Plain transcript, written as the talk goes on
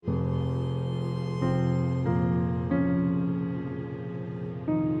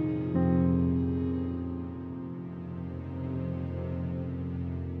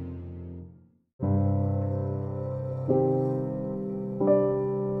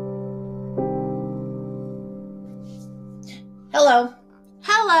Hello.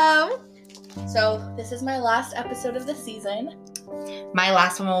 Hello. So this is my last episode of the season. My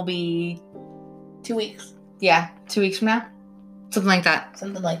last one will be 2 weeks. 2 weeks from now. Something like that.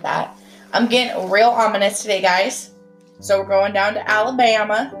 Something like that. I'm getting real ominous today, guys. So we're going down to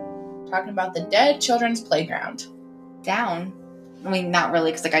Alabama, talking about the Dead Children's Playground. Down. I mean, not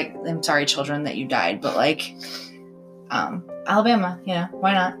really, because I'm sorry, children, that you died, but Alabama,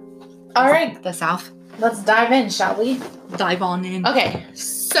 why not? All right, The South. let's dive in, shall we? Dive on in. Okay,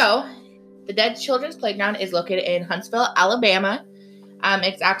 so the Dead Children's Playground is located in Huntsville, Alabama.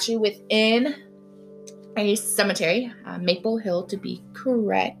 It's actually within a cemetery, Maple Hill to be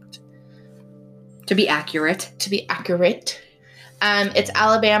correct. To be accurate. It's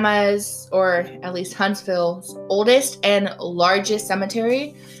Alabama's, or at least Huntsville's, oldest and largest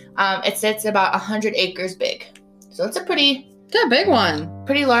cemetery. It sits about 100 acres big. So it's a pretty big one.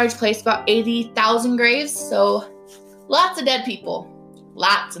 Pretty large place, about 80,000 graves. So lots of dead people.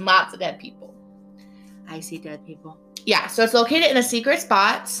 Lots and lots of dead people. I see dead people. Yeah, so it's located in a secret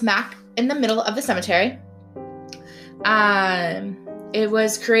spot, smack in the middle of the cemetery. It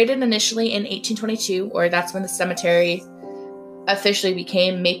was created initially in 1822, or that's when the cemetery officially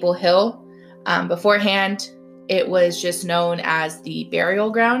became Maple Hill. Beforehand, it was just known as the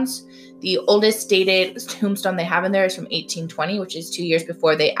burial grounds. The oldest dated tombstone they have in there is from 1820, which is 2 years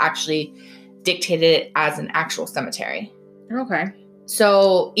before they actually dictated it as an actual cemetery. Okay.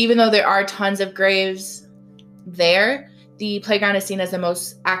 So even though there are tons of graves there, the playground is seen as the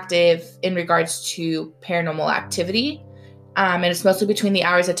most active in regards to paranormal activity. And it's mostly between the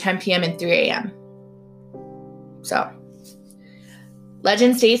hours of 10 p.m. and 3 a.m. So,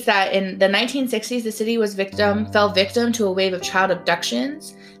 legend states that in the 1960s, the city fell victim to a wave of child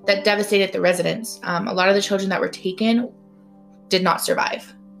abductions that devastated the residents. A lot of the children that were taken did not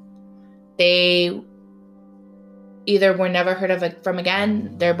survive. They either were never heard of from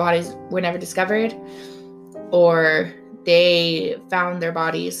again, their bodies were never discovered, or they found their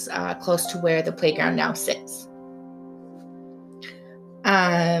bodies close to where the playground now sits.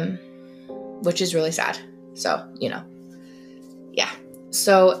 Which is really sad. So, yeah.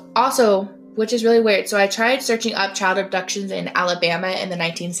 So, also, which is really weird. So, I tried searching up child abductions in Alabama in the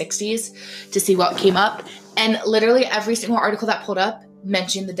 1960s to see what came up. And literally every single article that pulled up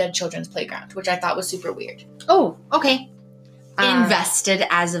mentioned the Dead Children's Playground, which I thought was super weird. Oh, okay. Invested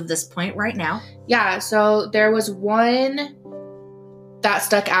as of this point right now. Yeah, so there was one that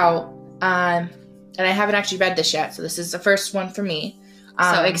stuck out. And I haven't actually read this yet, so this is the first one for me.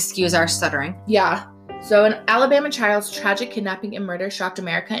 So excuse our stuttering. Yeah. So an Alabama child's tragic kidnapping and murder shocked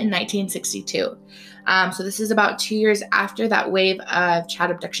America in 1962. So this is about 2 years after that wave of child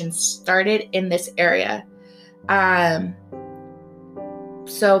abductions started in this area.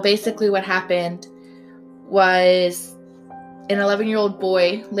 So basically what happened was an 11-year-old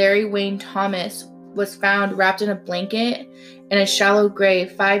boy, Larry Wayne Thomas, was found wrapped in a blanket in a shallow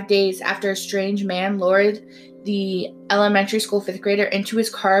grave 5 days after a strange man lured the elementary school 5th grader into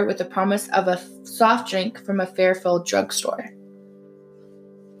his car with the promise of a soft drink from a Fairfield drugstore.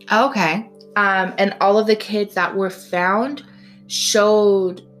 Okay. And all of the kids that were found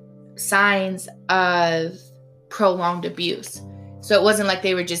showed signs of prolonged abuse. So it wasn't like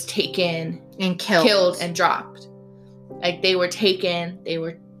they were just taken and killed and dropped. Like they were taken, they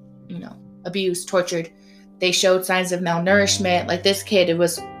were, abused, tortured. They showed signs of malnourishment. Like this kid, it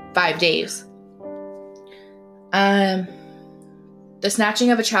was 5 days. The snatching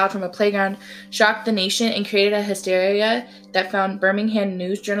of a child from a playground shocked the nation and created a hysteria that found Birmingham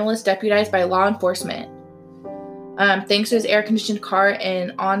news journalists deputized by law enforcement. Thanks to his air-conditioned car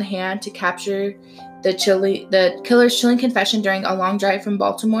and on hand to capture the killer's chilling confession during a long drive from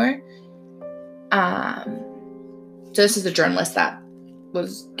Baltimore. So this is the journalist that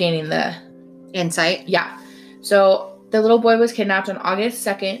was gaining the insight. Yeah. So the little boy was kidnapped on August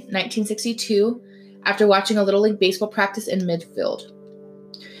 2nd, 1962, after watching a Little League baseball practice in midfield.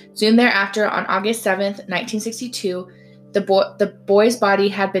 Soon thereafter, on August 7th, 1962, the boy's body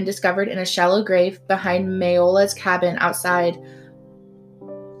had been discovered in a shallow grave behind Mayola's cabin outside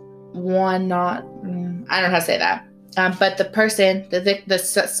I don't know how to say that. But the person, the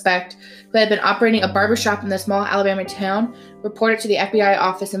suspect, who had been operating a barbershop in the small Alabama town, reported to the FBI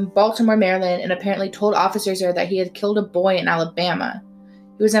office in Baltimore, Maryland, and apparently told officers there that he had killed a boy in Alabama.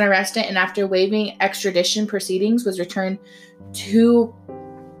 He was then arrested, and after waiving extradition proceedings, was returned to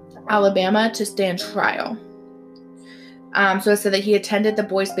Alabama to stand trial. So it said that he attended the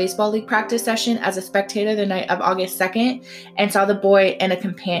boys' baseball league practice session as a spectator the night of August 2nd and saw the boy and a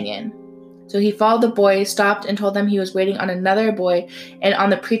companion. So he followed the boy, stopped, and told them he was waiting on another boy, and on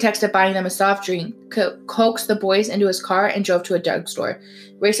the pretext of buying them a soft drink, coaxed the boys into his car and drove to a drugstore.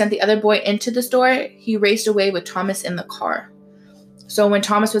 Where he sent the other boy into the store, he raced away with Thomas in the car. So when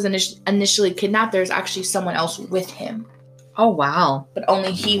Thomas was initially kidnapped, there was actually someone else with him. Oh, wow. But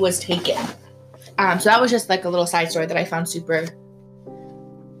only he was taken. So that was just like a little side story that I found super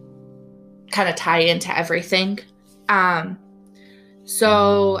kind of tie into everything.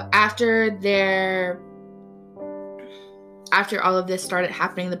 So after all of this started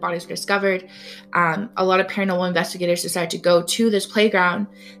happening, the bodies were discovered. A lot of paranormal investigators decided to go to this playground,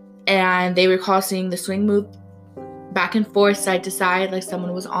 and they recall seeing the swing move back and forth, side to side, like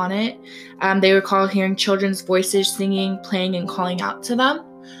someone was on it. They recall hearing children's voices singing, playing, and calling out to them,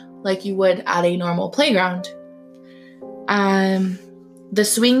 like you would at a normal playground. The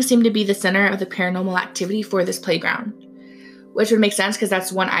swing seemed to be the center of the paranormal activity for this playground, which would make sense because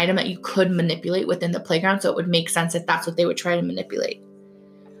that's one item that you could manipulate within the playground, so it would make sense if that's what they would try to manipulate.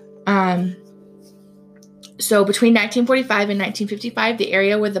 So between 1945 and 1955, the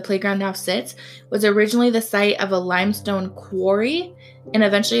area where the playground now sits was originally the site of a limestone quarry, and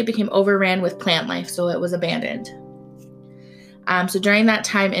eventually it became overran with plant life, so it was abandoned. So during that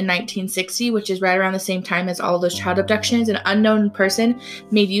time in 1960, which is right around the same time as all those child abductions, an unknown person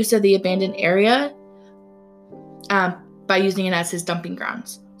made use of the abandoned area by using it as his dumping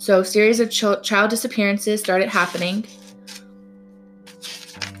grounds. So a series of child disappearances started happening,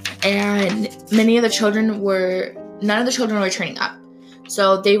 and none of the children were turning up.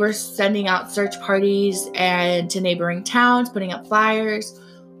 So they were sending out search parties and to neighboring towns, putting up flyers,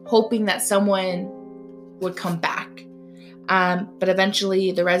 hoping that someone would come back. But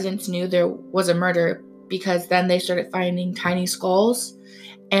eventually the residents knew there was a murder, because then they started finding tiny skulls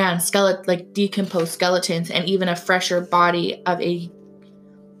and decomposed skeletons, and even a fresher body of a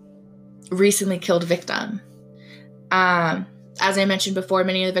recently killed victim. As I mentioned before,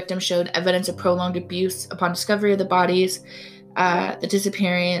 many of the victims showed evidence of prolonged abuse. Upon discovery of the bodies, the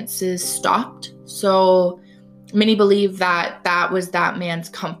disappearances stopped. So many believe that that was that man's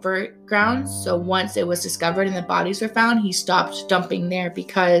comfort ground. So once it was discovered and the bodies were found, he stopped dumping there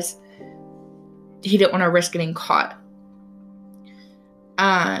because he didn't want to risk getting caught.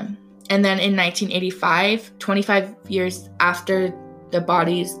 And then in 1985, 25 years after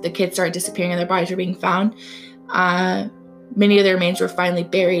the kids started disappearing and their bodies were being found, many of their remains were finally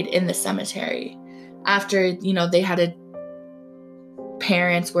buried in the cemetery. After, they had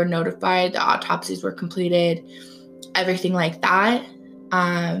parents were notified, the autopsies were completed, everything like that.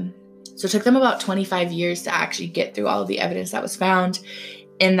 So it took them about 25 years to actually get through all of the evidence that was found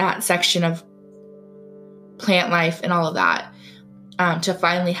in that section of plant life and all of that, to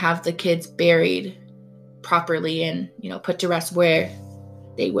finally have the kids buried properly and, put to rest where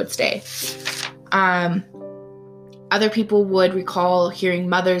they would stay. Other people would recall hearing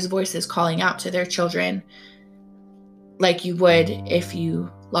mothers' voices calling out to their children, like you would if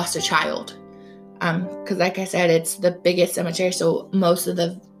you lost a child. Because like I said, it's the biggest cemetery, so most of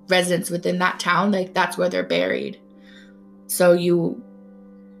the residents within that town, that's where they're buried. So you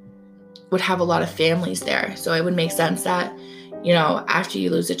would have a lot of families there. So it would make sense that, after you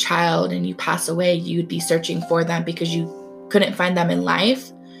lose a child and you pass away, you'd be searching for them because you couldn't find them in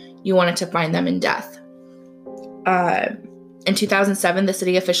life. You wanted to find them in death. In 2007, the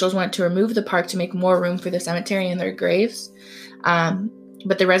city officials wanted to remove the park to make more room for the cemetery and their graves.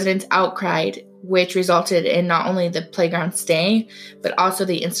 But the residents outcried, which resulted in not only the playground staying, but also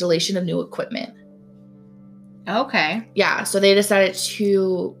the installation of new equipment. Okay. Yeah, so they decided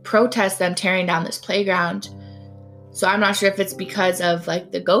to protest them tearing down this playground. So I'm not sure if it's because of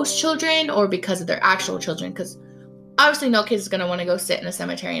the ghost children or because of their actual children, because obviously no kid is going to want to go sit in a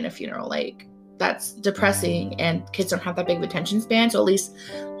cemetery in a funeral. That's depressing, and kids don't have that big of attention span. So at least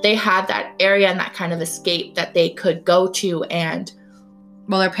they had that area and that kind of escape that they could go to. And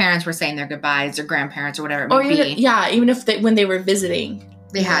their parents were saying their goodbyes, or grandparents, or whatever it may be. Yeah, even if when they were visiting,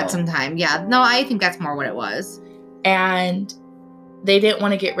 they had some time. Yeah, no, I think that's more what it was. And they didn't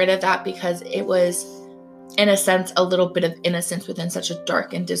want to get rid of that because it was, in a sense, a little bit of innocence within such a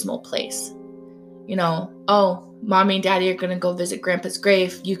dark and dismal place. Mommy and daddy are going to go visit grandpa's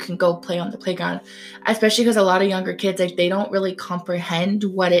grave. You can go play on the playground. Especially because a lot of younger kids, they don't really comprehend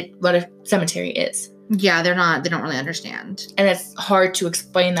what a cemetery is. Yeah, they don't really understand. And it's hard to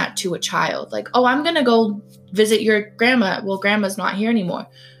explain that to a child. I'm going to go visit your grandma. Well, grandma's not here anymore.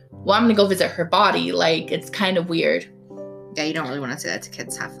 Well, I'm going to go visit her body. It's kind of weird. Yeah, you don't really want to say that to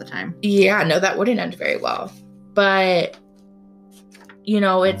kids half the time. Yeah, no, that wouldn't end very well. But,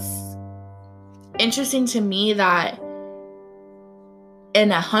 it's interesting to me that in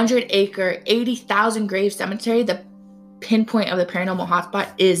 100-acre, 80,000 grave cemetery, the pinpoint of the paranormal hotspot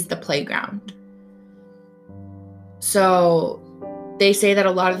is the playground. So they say that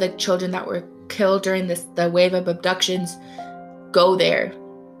a lot of the children that were killed during the wave of abductions go there,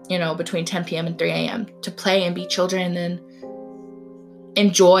 between 10 p.m. and 3 a.m. to play and be children and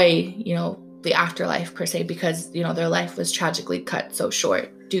enjoy, the afterlife per se, because, their life was tragically cut so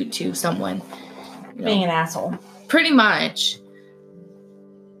short due to someone being an asshole. Pretty much.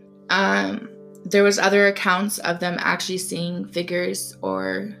 There was other accounts of them actually seeing figures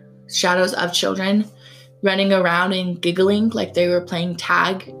or shadows of children running around and giggling like they were playing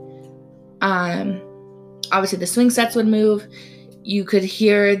tag. Obviously the swing sets would move. You could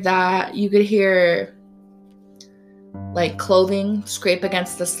hear like clothing scrape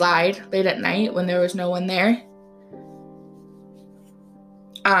against the slide late at night when there was no one there.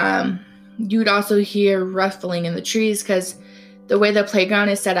 You'd also hear ruffling in the trees because the way the playground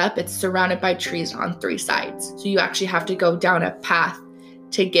is set up, it's surrounded by trees on 3 sides. So you actually have to go down a path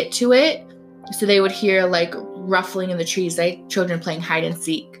to get to it. So they would hear like ruffling in the trees, like children playing hide and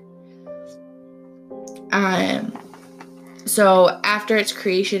seek. So after its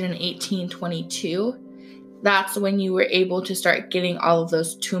creation in 1822, that's when you were able to start getting all of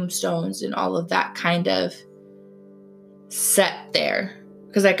those tombstones and all of that kind of set there.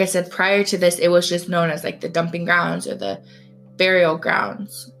 Because like I said, prior to this, it was just known as like the dumping grounds or the burial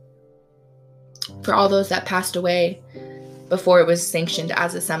grounds for all those that passed away before it was sanctioned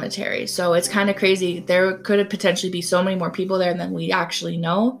as a cemetery. So it's kind of crazy. There could potentially be so many more people there than we actually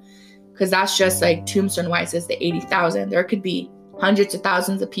know, because that's just like tombstone wise is the 80,000. There could be hundreds of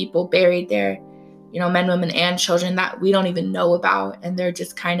thousands of people buried there, men, women, and children that we don't even know about, and they're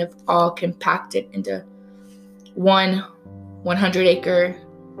just kind of all compacted into one 100-acre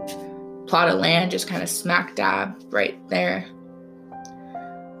plot of land, just kind of smack dab right there.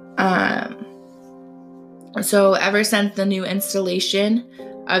 So ever since the new installation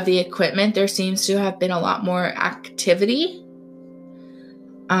of the equipment, there seems to have been a lot more activity.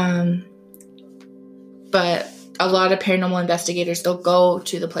 But a lot of paranormal investigators, they'll go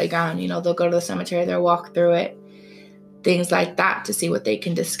to the playground, they'll go to the cemetery, they'll walk through it, things like that, to see what they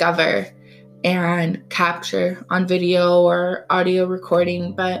can discover and capture on video or audio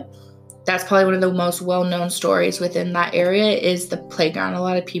recording. But that's probably one of the most well-known stories within that area is the playground. A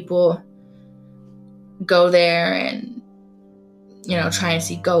lot of people go there and, try and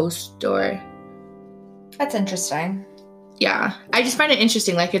see ghosts or... That's interesting. Yeah. I just find it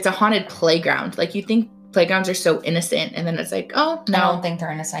interesting. Like, it's a haunted playground. Like, you think playgrounds are so innocent, and then it's like, oh, no. I don't think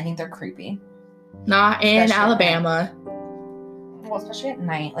they're innocent. I think they're creepy. Not in Alabama. Well, especially at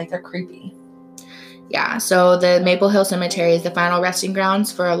night. Like, they're creepy. Yeah, so the Maple Hill Cemetery is the final resting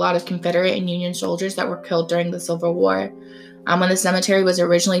grounds for a lot of Confederate and Union soldiers that were killed during the Civil War. When the cemetery was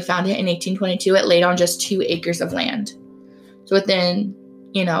originally founded in 1822, it laid on just 2 acres of land. So within,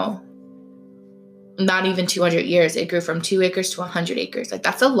 not even 200 years, it grew from 2 acres to 100 acres. Like,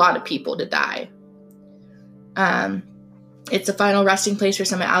 that's a lot of people to die. It's the final resting place for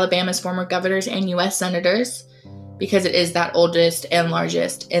some of Alabama's former governors and U.S. senators, because it is that oldest and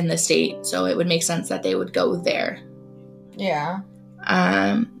largest in the state. So it would make sense that they would go there. Yeah.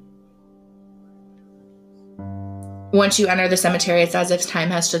 Once you enter the cemetery, it's as if time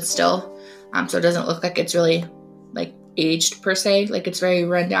has stood still. So it doesn't look like it's really like aged per se. Like, it's very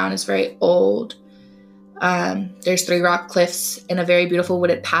run down. It's very old. There's 3 rock cliffs and a very beautiful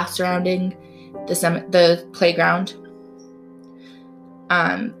wooded path surrounding the playground.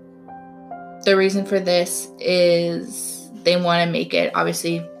 The reason for this is they want to make it,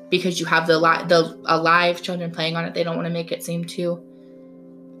 obviously, because you have the alive children playing on it. They don't want to make it seem too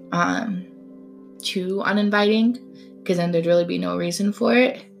uninviting, because then there'd really be no reason for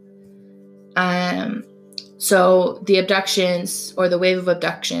it. So the abductions, or the wave of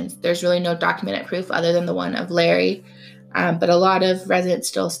abductions, there's really no documented proof other than the one of Larry. But a lot of residents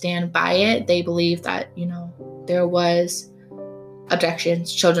still stand by it. They believe that, there was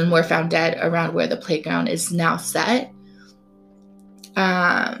abductions. Children were found dead around where the playground is now set.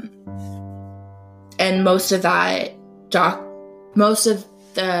 And most of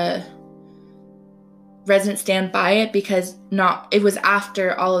the residents stand by it because it was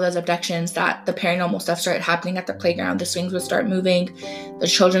after all of those abductions that the paranormal stuff started happening at the playground. The swings would start moving. The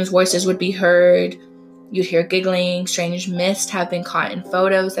children's voices would be heard. You'd hear giggling. Strange mist have been caught in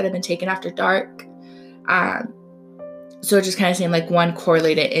photos that have been taken after dark. So it just kind of seemed like one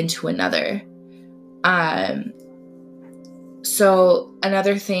correlated into another. So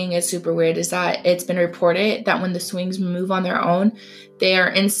another thing is super weird is that it's been reported that when the swings move on their own, they are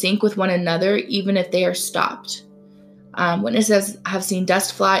in sync with one another, even if they are stopped. Witnesses have seen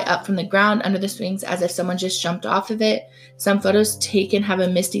dust fly up from the ground under the swings as if someone just jumped off of it. Some photos taken have a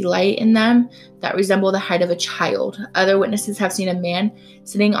misty light in them that resemble the height of a child. Other witnesses have seen a man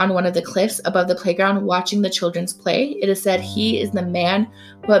sitting on one of the cliffs above the playground watching the children's play. It is said he is the man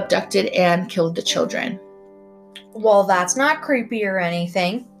who abducted and killed the children. Well, that's not creepy or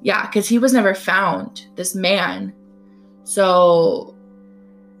anything. Yeah, because he was never found, this man. So,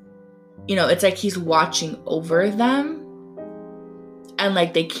 it's like he's watching over them. And,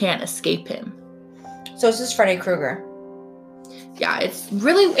 they can't escape him. So this is Freddy Krueger. Yeah, it's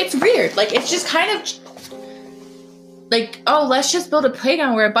weird. It's just kind of, oh, let's just build a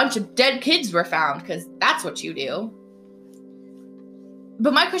playground where a bunch of dead kids were found, because that's what you do.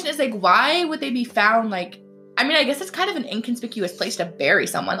 But my question is, why would they be found, I guess it's kind of an inconspicuous place to bury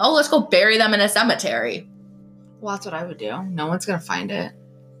someone. Oh, let's go bury them in a cemetery. Well, that's what I would do. No one's going to find it.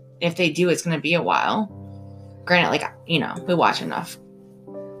 If they do, it's going to be a while. Granted, we watch enough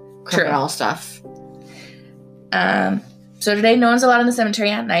criminal stuff. So today, no one's allowed in the cemetery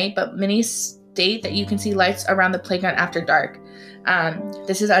at night, but many state that you can see lights around the playground after dark.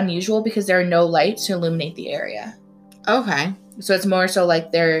 This is unusual because there are no lights to illuminate the area. Okay. So it's more so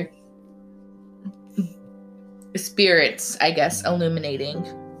their spirits, I guess, illuminating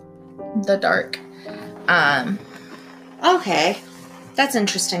the dark. Okay. That's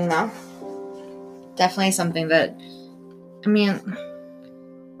interesting, though. Definitely something that,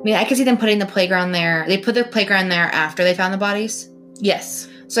 I could see them putting the playground there. They put the playground there after they found the bodies? Yes.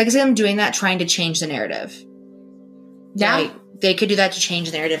 So I could see them doing that, trying to change the narrative. Yeah. They could do that to change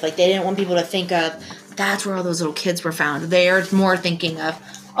the narrative. They didn't want people to think of, that's where all those little kids were found. They're more thinking of,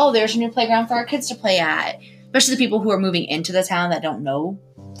 oh, there's a new playground for our kids to play at. Especially the people who are moving into the town that don't know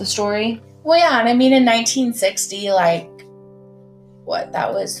the story. Well, yeah, and in 1960,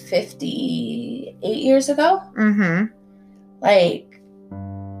 that was 58 years ago? Mm-hmm.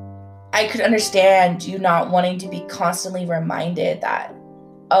 I could understand you not wanting to be constantly reminded that,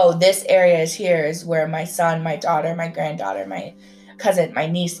 oh, this area is where my son, my daughter, my granddaughter, my cousin, my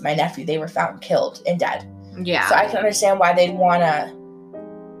niece, my nephew, they were found killed and dead. Yeah. So I can understand why they'd want to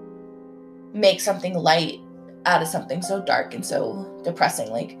make something light out of something so dark and so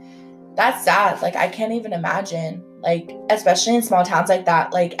depressing. That's sad. I can't even imagine, especially in small towns like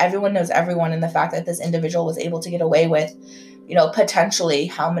that, everyone knows everyone, and the fact that this individual was able to get away with, potentially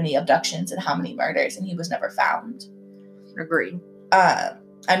how many abductions and how many murders, and he was never found. Agreed.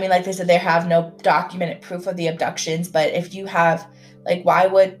 Like they said, they have no documented proof of the abductions, but if you have, why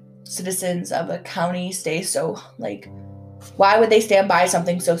would citizens of a county stay so, why would they stand by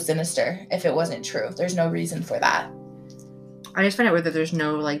something so sinister if it wasn't true? There's no reason for that. I just find it weird that there's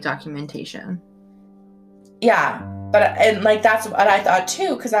no, documentation. Yeah, and that's what I thought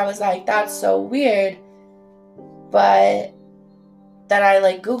too, because I was that's so weird. But then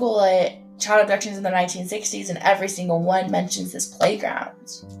I Google it, child abductions in the 1960s, and every single one mentions this playground.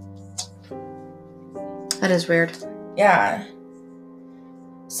 That is weird. Yeah.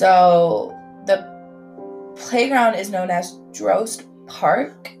 So the playground is known as Drost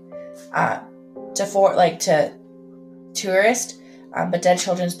Park to tourists, but dead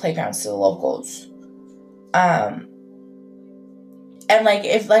children's playgrounds to the locals. And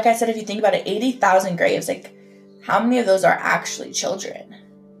if I said, if you think about it, 80,000 graves, how many of those are actually children?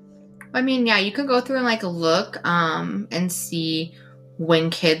 Yeah, you can go through and look and see when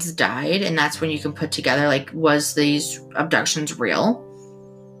kids died, and that's when you can put together was these abductions real?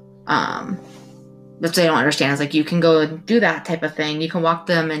 What they don't understand is you can go and do that type of thing. You can walk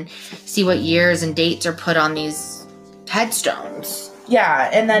them and see what years and dates are put on these headstones. Yeah,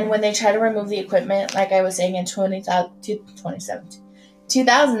 and then when they try to remove the equipment, like I was saying in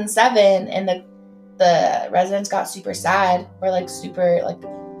 2007, and the residents got super sad, or super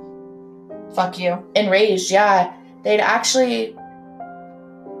fuck you, enraged. Yeah, they'd actually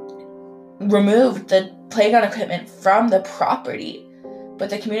removed the playground equipment from the property, but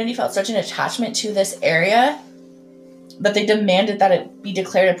the community felt such an attachment to this area that they demanded that it be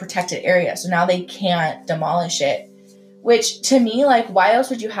declared a protected area. So now they can't demolish it. Which, to me, why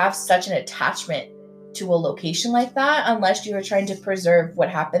else would you have such an attachment to a location like that unless you were trying to preserve what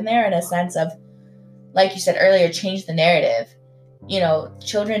happened there in a sense of, like you said earlier, change the narrative.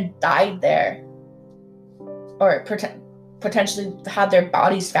 Children died there or potentially had their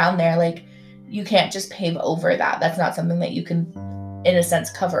bodies found there. You can't just pave over that. That's not something that you can, in a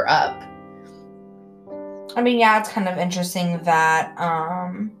sense, cover up. Yeah, it's kind of interesting that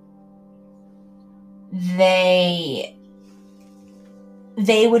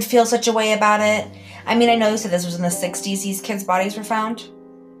they would feel such a way about it. I know you said this was in the 60s, these kids' bodies were found.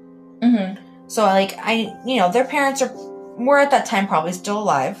 Mm-hmm. So, their parents are were at that time probably still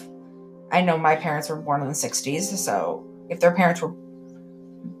alive. I know my parents were born in the 60s, so if their parents were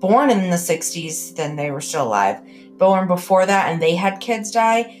born in the 60s, then they were still alive. But when before that and they had kids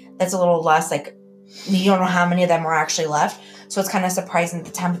die, that's a little less, like, you don't know how many of them were actually left. So it's kind of surprising at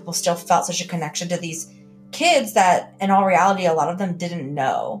the time people still felt such a connection to these kids that, in all reality, a lot of them didn't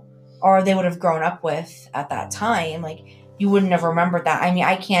know, or they would have grown up with at that time. Like, you wouldn't have remembered that. I mean,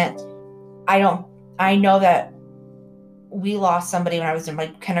 I know that we lost somebody when I was in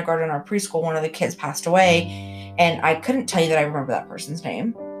like kindergarten or preschool. One of the kids passed away, and I couldn't tell you that I remember that person's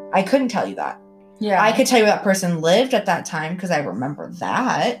name. I couldn't tell you that. Yeah. I could tell you that person lived at that time because I remember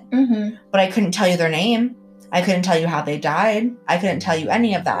that, but I couldn't tell you their name. I couldn't tell you how they died. I couldn't tell you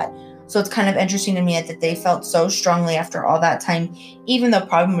any of that. So it's kind of interesting to me that they felt so strongly after all that time, even though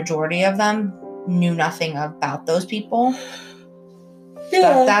probably majority of them knew nothing about those people.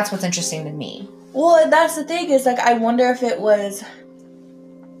 Yeah. That's what's interesting to me. Well, that's the thing is, like, I wonder if it was,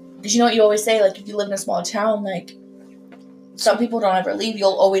 because you know what you always say, like, if you live in a small town, like, some people don't ever leave.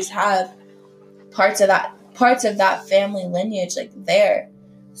 You'll always have parts of that family lineage, like, there.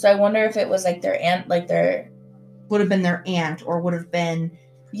 So I wonder if it was, like, their aunt, like, would have been their aunt, or would have been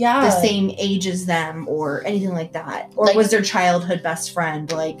the same age as them, or anything like that. Or like, was their childhood best friend,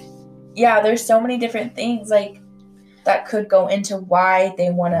 like. Yeah, there's so many different things, like, that could go into why they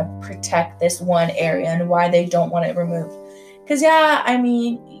want to protect this one area and why they don't want it removed. Because, yeah, I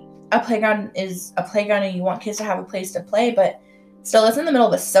mean, a playground is a playground and you want kids to have a place to play, but still, it's in the middle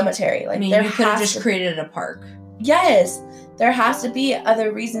of a cemetery. Like, I mean, you could have just created a park. Yes. There has to be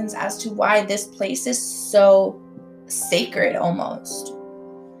other reasons as to why this place is so sacred, almost.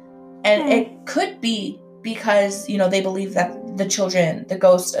 And it could be because, you know, they believe that the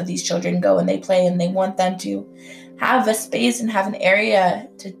ghosts of these children go and they play, and they want them to have a space and have an area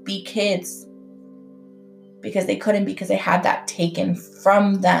to be kids, because they couldn't, because they had that taken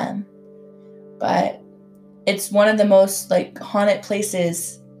from them. But it's one of the most, like, haunted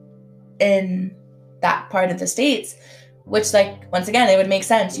places in that part of the States, which, like, once again, it would make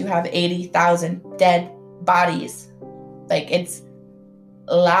sense. You have 80,000 dead bodies. Like, it's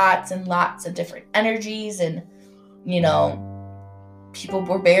lots and lots of different energies, and, you know, people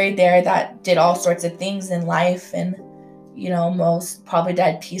were buried there that did all sorts of things in life, and, you know, most probably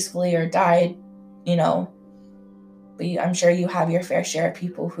died peacefully or died, you know, but I'm sure you have your fair share of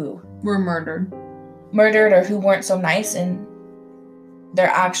people who were murdered or who weren't so nice in their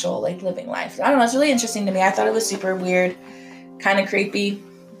actual, like, living life. I don't know, it's really interesting to me. I thought it was super weird, kind of creepy.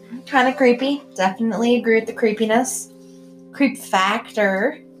 Definitely agree with the creepiness. Creep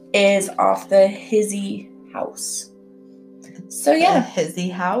factor is off the Hizzy house. So, yeah. The Hizzy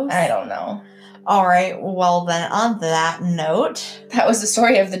house? I don't know. All right. Well, then, on that note. That was the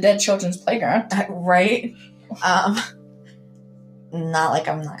story of the dead children's playground. Right? Not like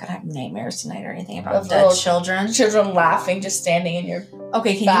I'm not going to have nightmares tonight or anything about dead children. Children laughing, just standing in your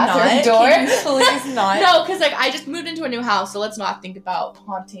bathroom door. Can you please not? No, because, like, I just moved into a new house, so let's not think about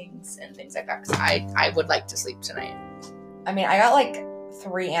hauntings and things like that, because I would like to sleep tonight. I mean, I got, like,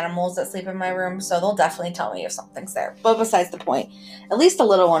 3 animals that sleep in my room, so they'll definitely tell me if something's there. But besides the point, at least the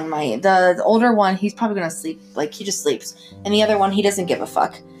little one might. The older one, he's probably gonna sleep. Like, he just sleeps. And the other one, he doesn't give a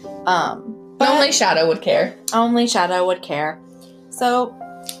fuck. But only Shadow would care. So,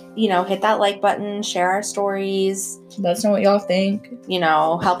 you know, hit that like button, share our stories. Let us know what y'all think. You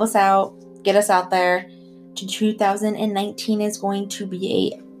know, help us out, get us out there. 2019 is going to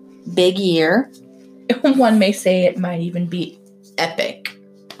be a big year. One may say it might even be epic.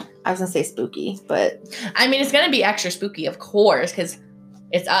 I was gonna say spooky, but I mean, it's gonna be extra spooky, of course, because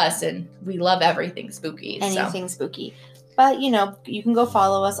it's us and we love everything spooky. Anything spooky. But, you know, you can go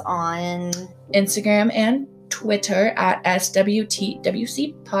follow us on Instagram and Twitter at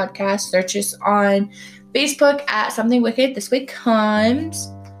SWTWC Podcast. Search us on Facebook at Something Wicked This Way Comes.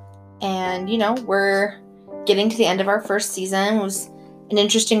 And, you know, we're getting to the end of our first season. It was an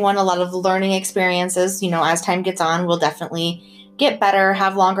interesting one, a lot of learning experiences. You know, as time gets on, we'll definitely get better,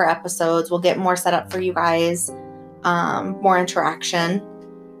 have longer episodes. We'll get more set up for you guys, more interaction.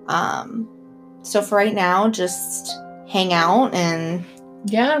 So for right now, just hang out and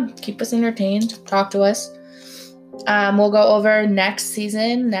keep us entertained. Talk to us. We'll go over next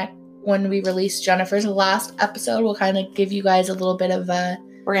season. When we release Jennifer's last episode, we'll kind of give you guys a little bit of a...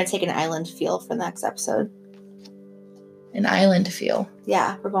 We're going to take an island feel for the next episode. An island feel.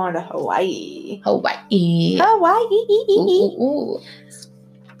 Yeah, we're going to Hawaii. Ooh.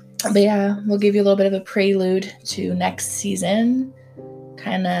 But yeah, we'll give you a little bit of a prelude to next season.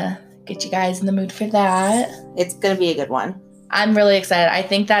 Kind of get you guys in the mood for that. It's going to be a good one. I'm really excited. I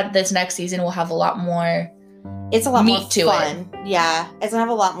think that this next season will have a lot more it's a lot more meat to fun. Yeah, it's gonna have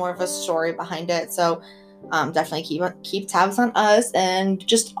a lot more of a story behind it. So definitely keep tabs on us and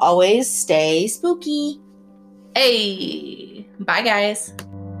just always stay spooky. Hey, bye guys.